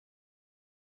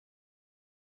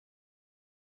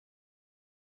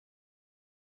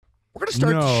We're going to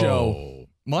start the show.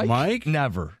 Mike?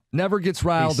 Never gets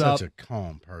riled up. He's such a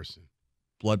calm person.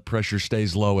 Blood pressure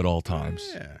stays low at all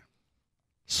times. Yeah.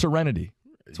 Serenity.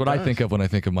 That's what I think of when I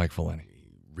think of Mike Valenti.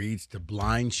 He reads to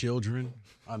blind children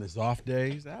on his off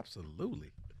days.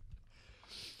 Absolutely.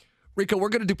 Rico, we're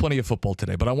going to do plenty of football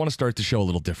today, but I want to start the show a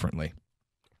little differently.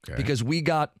 Okay. Because we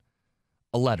got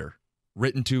a letter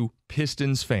written to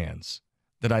Pistons fans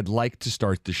that I'd like to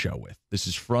start the show with. This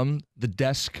is from the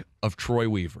desk of Troy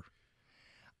Weaver.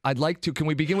 Can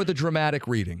we begin with a dramatic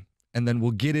reading, and then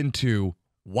we'll get into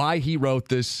why he wrote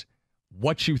this,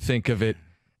 what you think of it.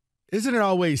 Isn't it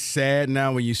always sad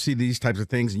now when you see these types of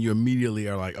things and you immediately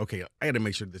are like, okay, I got to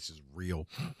make sure this is real?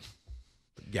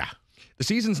 Yeah. The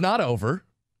season's not over.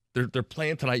 They're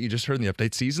playing tonight. You just heard in the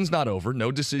update. Season's not over. No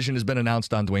decision has been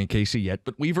announced on Dwayne Casey yet,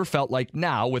 but Weaver felt like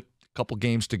now, with a couple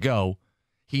games to go,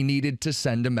 he needed to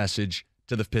send a message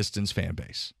to the Pistons fan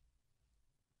base.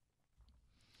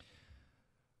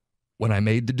 When I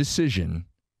made the decision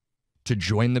to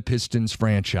join the Pistons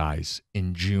franchise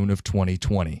in June of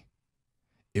 2020,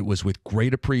 it was with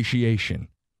great appreciation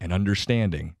and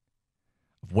understanding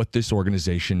of what this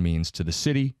organization means to the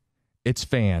city, its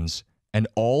fans, and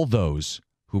all those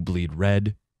who bleed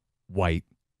red, white,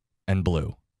 and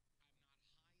blue.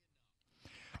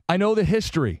 I know the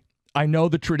history. I know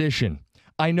the tradition.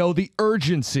 I know the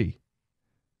urgency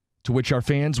to which our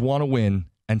fans want to win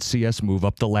and see us move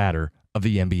up the ladder of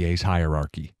the NBA's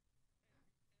hierarchy.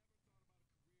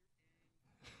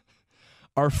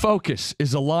 Our focus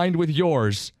is aligned with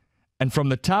yours, and from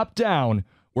the top down,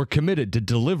 we're committed to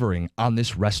delivering on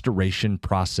this restoration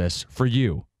process for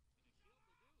you.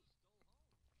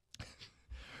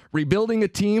 Rebuilding a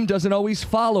team doesn't always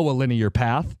follow a linear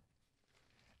path,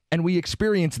 and we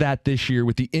experienced that this year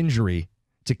with the injury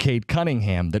to Cade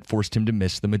Cunningham that forced him to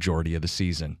miss the majority of the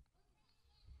season.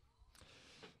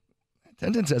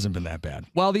 Attendance hasn't been that bad.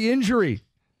 While the injury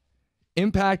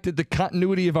impacted the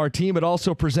continuity of our team, it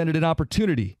also presented an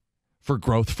opportunity for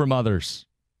growth from others.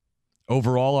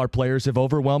 Overall, our players have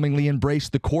overwhelmingly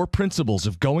embraced the core principles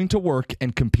of going to work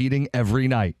and competing every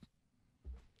night.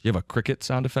 You have a cricket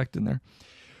sound effect in there?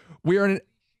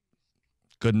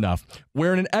 Good enough.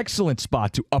 We're in an excellent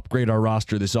spot to upgrade our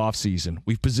roster this offseason.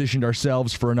 We've positioned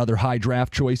ourselves for another high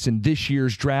draft choice in this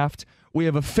year's draft. We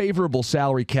have a favorable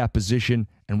salary cap position,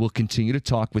 and we'll continue to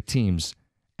talk with teams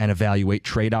and evaluate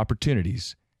trade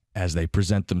opportunities as they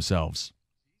present themselves.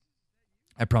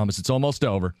 I promise it's almost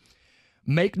over.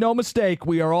 Make no mistake,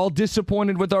 we are all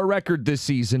disappointed with our record this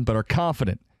season, but are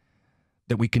confident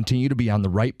that we continue to be on the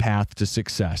right path to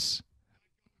success.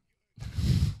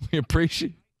 We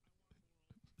appreciate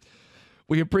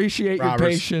your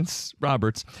patience,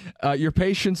 Roberts, your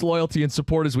patience, loyalty, and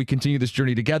support as we continue this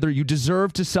journey together. You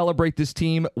deserve to celebrate this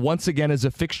team once again as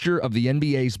a fixture of the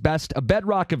NBA's best, a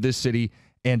bedrock of this city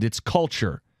and its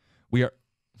culture. We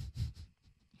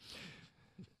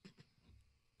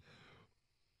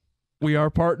are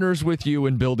partners with you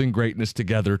in building greatness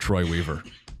together, Troy Weaver.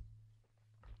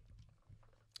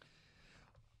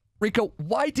 Rico,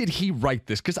 why did he write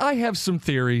this? Because I have some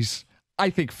theories.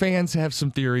 I think fans have some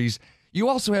theories. You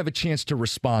also have a chance to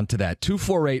respond to that.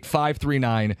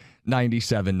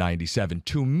 248-539-9797.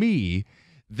 To me,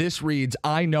 this reads,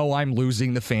 I know I'm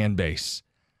losing the fan base.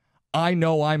 I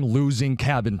know I'm losing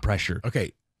cabin pressure.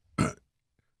 Okay.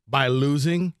 By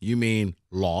losing, you mean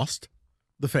lost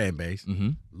the fan base,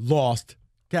 lost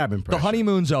cabin pressure. The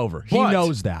honeymoon's over. He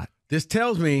knows that. This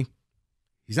tells me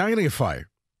he's not going to get fired.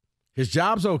 His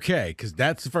job's okay, because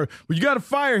that's the first. Well, you got to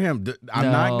fire him. I'm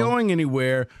not going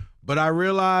anywhere, but I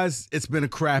realize it's been a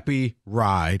crappy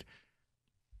ride.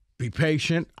 Be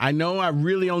patient. I know I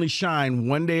really only shine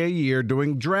one day a year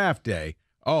during draft day.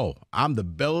 Oh, I'm the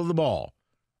belle of the ball.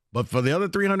 But for the other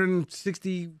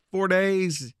 364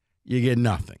 days, you get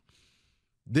nothing.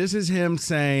 This is him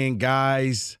saying,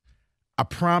 guys, I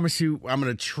promise you I'm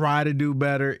going to try to do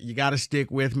better. You got to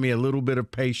stick with me, a little bit of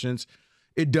patience.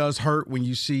 It does hurt when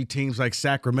you see teams like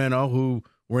Sacramento, who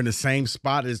were in the same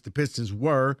spot as the Pistons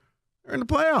were, are in the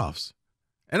playoffs.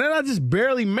 And they're not just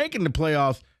barely making the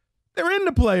playoffs. They're in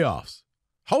the playoffs,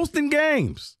 hosting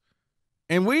games.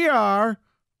 And we are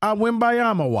on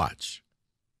Wimbayama watch.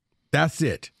 That's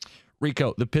it.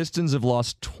 Rico, the Pistons have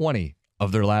lost 20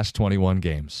 of their last 21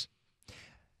 games.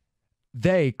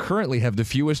 They currently have the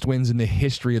fewest wins in the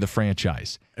history of the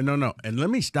franchise. No. And let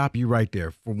me stop you right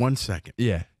there for 1 second.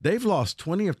 Yeah. They've lost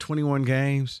 20 of 21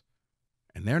 games,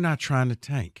 and they're not trying to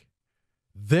tank.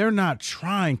 They're not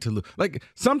trying to lose. Like,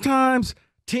 sometimes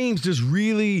teams just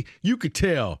really, you could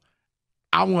tell,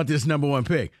 I want this number one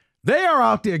pick. They are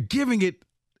out there giving it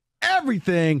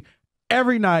everything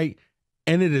every night,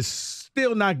 and it is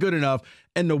still not good enough.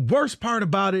 And the worst part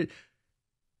about it,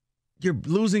 you're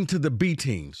losing to the B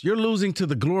teams. You're losing to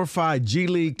the glorified G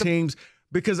League teams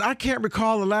because I can't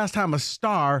recall the last time a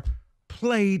star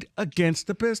played against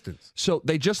the Pistons. So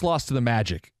they just lost to the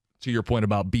Magic. To your point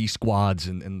about B squads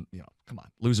and come on,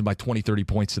 losing by 20, 30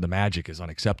 points to the Magic is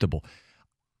unacceptable.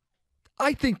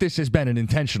 I think this has been an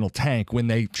intentional tank when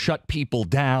they shut people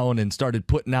down and started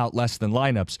putting out less than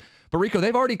lineups. But Rico,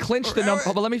 they've already clinched the number.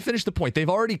 But let me finish the point. They've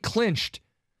already clinched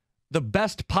the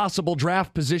best possible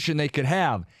draft position they could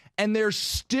have, and they're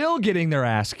still getting their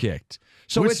ass kicked.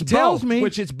 So which it's tells both. me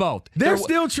Which it's both. They're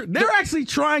actually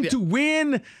trying to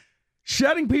win.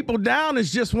 Shutting people down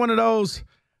is just one of those.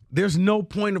 There's no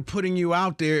point of putting you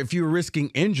out there if you're risking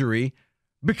injury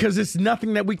because it's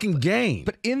nothing that we can gain.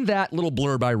 But in that little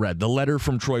blurb I read, the letter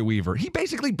from Troy Weaver, he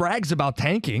basically brags about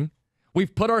tanking.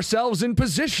 We've put ourselves in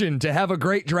position to have a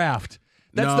great draft.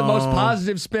 That's the most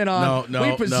positive spin on.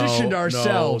 We positioned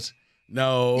ourselves.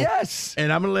 No. Yes.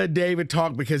 And I'm going to let David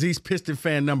talk because he's Piston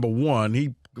fan number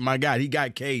one. My God, he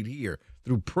got Cade here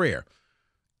through prayer.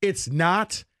 It's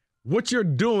not. What you're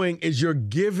doing is you're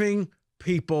giving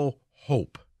people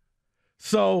hope.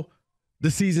 So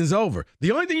the season's over.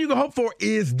 The only thing you can hope for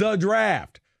is the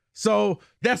draft. So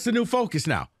that's the new focus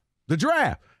now. The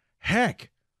draft. Heck,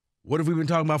 what have we been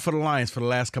talking about for the Lions for the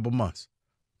last couple months?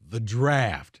 The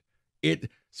draft.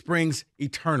 It springs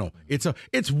eternal.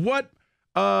 It's what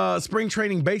spring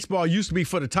training baseball used to be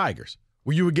for the Tigers,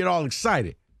 where you would get all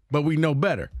excited, but we know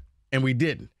better, and we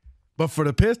didn't. But for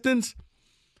the Pistons,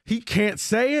 he can't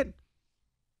say it,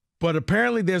 but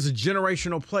apparently there's a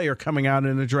generational player coming out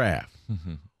in the draft.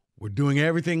 Mm-hmm. We're doing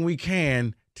everything we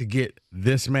can to get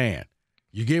this man.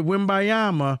 You get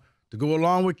Wembayama to go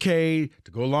along with Cade,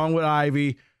 to go along with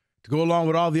Ivy, to go along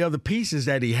with all the other pieces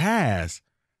that he has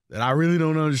that I really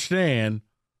don't understand.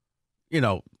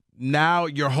 Now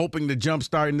you're hoping to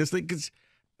jumpstart in this league. Because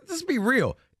let's be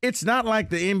real. It's not like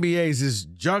the NBA's this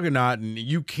juggernaut and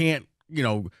you can't,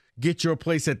 get your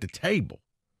place at the table.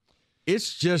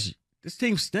 It's just this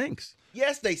team stinks.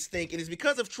 Yes, they stink, and it's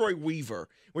because of Troy Weaver,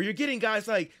 where you're getting guys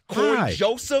like Corey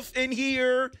Joseph in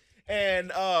here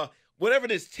and whatever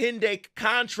this 10-day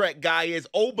contract guy is,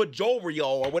 Obajorio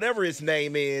or whatever his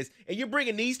name is, and you're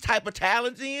bringing these type of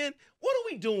talents in. What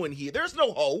are we doing here? There's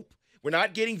no hope. We're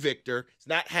not getting Victor. It's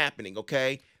not happening,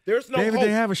 okay? There's no David, hope.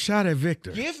 they have a shot at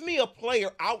Victor. Give me a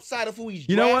player outside of who he's drafted.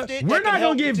 You know what? We're not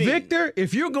going to get team. Victor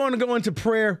if you're going to go into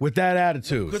prayer with that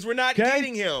attitude. Because we're not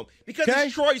getting him. Because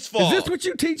it's Troy's fault. Is this what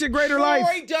you teach at Greater Life?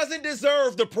 Troy doesn't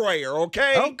deserve the prayer,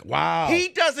 okay? Oh, wow. He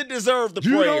doesn't deserve the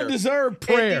prayer. You don't deserve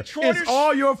prayer. It's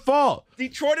all your fault.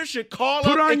 Detroiters should call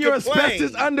Put up on and your complain.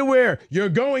 asbestos underwear. You're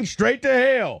going straight to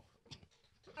hell.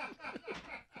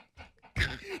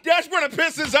 That's where the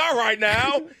Pistons are right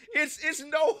now. It's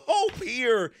no hope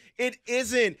here. It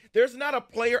isn't. There's not a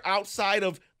player outside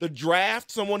of the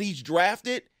draft, someone he's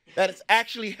drafted, that has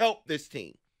actually helped this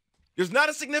team. There's not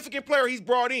a significant player he's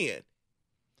brought in.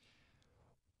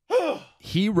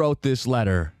 He wrote this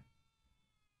letter.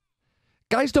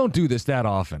 Guys don't do this that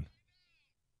often.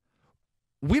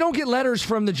 We don't get letters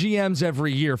from the GMs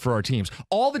every year for our teams.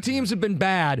 All the teams have been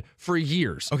bad for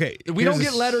years. Okay. We don't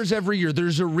get letters every year.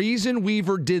 There's a reason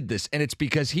Weaver did this, and it's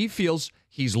because he feels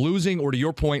he's losing, or to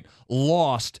your point,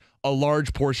 lost a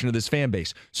large portion of this fan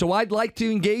base. So I'd like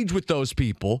to engage with those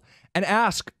people and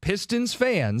ask Pistons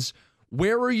fans,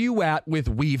 where are you at with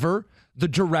Weaver, the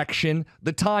direction,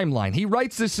 the timeline? He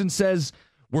writes this and says,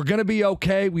 we're going to be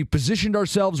okay. We positioned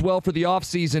ourselves well for the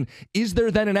offseason. Is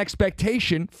there then an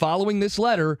expectation following this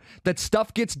letter that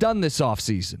stuff gets done this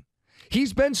offseason?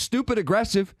 He's been stupid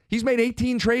aggressive. He's made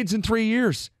 18 trades in 3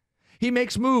 years. He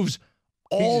makes moves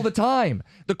all the time.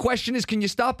 The question is, can you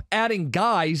stop adding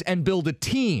guys and build a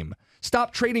team?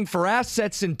 Stop trading for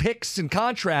assets and picks and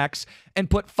contracts and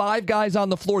put 5 guys on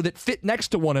the floor that fit next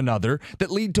to one another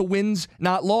that lead to wins,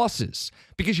 not losses.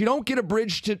 Because you don't get a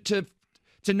bridge to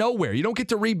nowhere. You don't get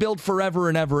to rebuild forever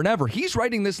and ever and ever. He's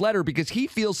writing this letter because he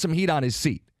feels some heat on his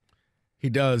seat. He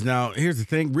does. Now, here's the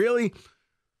thing. Really,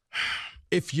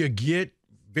 if you get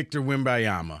Victor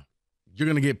Wembayama, you're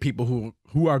going to get people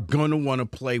who are going to want to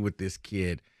play with this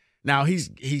kid. Now,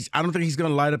 I don't think he's going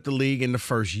to light up the league in the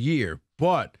first year,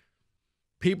 but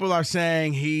people are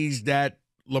saying he's that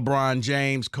LeBron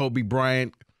James, Kobe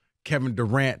Bryant, Kevin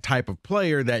Durant type of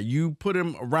player that you put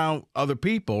him around other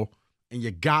people and you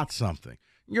got something.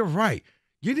 You're right.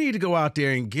 You need to go out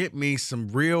there and get me some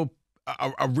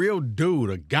a real dude,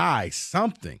 a guy,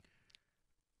 something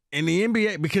in the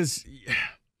NBA, because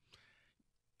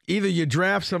either you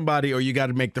draft somebody or you got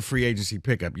to make the free agency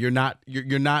pickup. You're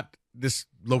not this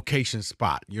location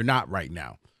spot. You're not right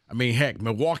now. I mean, heck,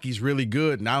 Milwaukee's really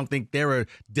good, and I don't think they're a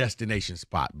destination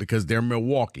spot because they're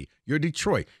Milwaukee. You're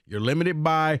Detroit. You're limited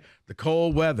by the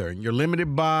cold weather, and you're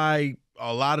limited by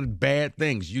a lot of bad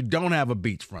things. You don't have a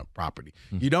beachfront property.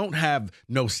 You don't have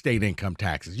no state income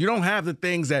taxes. You don't have the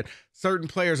things that certain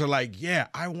players are like, yeah,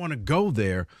 I want to go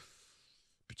there.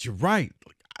 But you're right.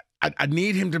 I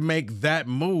need him to make that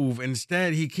move.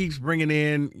 Instead, he keeps bringing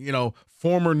in,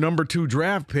 former number 2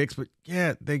 draft picks. But,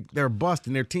 yeah, they're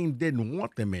busting. Their team didn't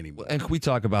want them anymore. And we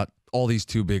talk about all these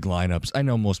 2 big lineups. I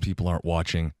know most people aren't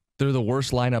watching. They're the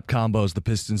worst lineup combos the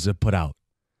Pistons have put out.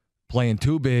 Playing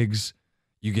 2 bigs,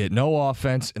 you get no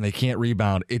offense, and they can't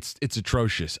rebound. It's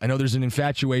atrocious. I know there's an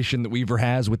infatuation that Weaver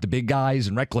has with the big guys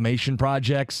and reclamation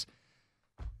projects.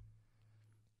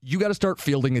 You got to start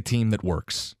fielding a team that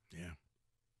works.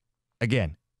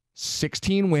 Again,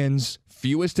 16 wins,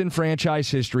 fewest in franchise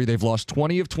history. They've lost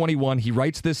 20 of 21. He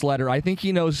writes this letter. I think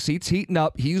he knows seats heating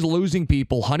up. He's losing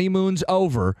people. Honeymoon's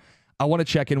over. I want to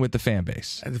check in with the fan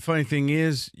base. And the funny thing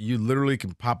is, you literally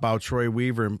can pop out Troy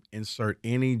Weaver and insert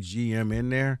any GM in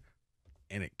there,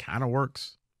 and it kind of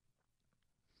works.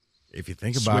 If you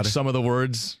think about it. Switch some of the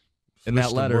words in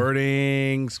that letter. Switch the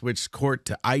wording, switch court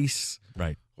to ice.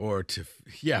 Right. Or to,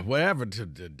 whatever, to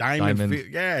diamond.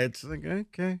 Yeah, it's like,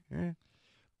 okay. Yeah.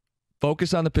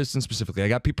 Focus on the Pistons specifically. I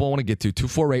got people I want to get to.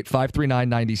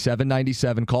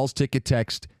 248-539-9797. Calls, ticket,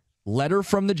 text. Letter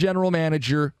from the general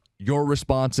manager. Your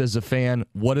response as a fan.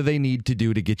 What do they need to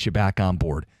do to get you back on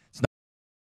board?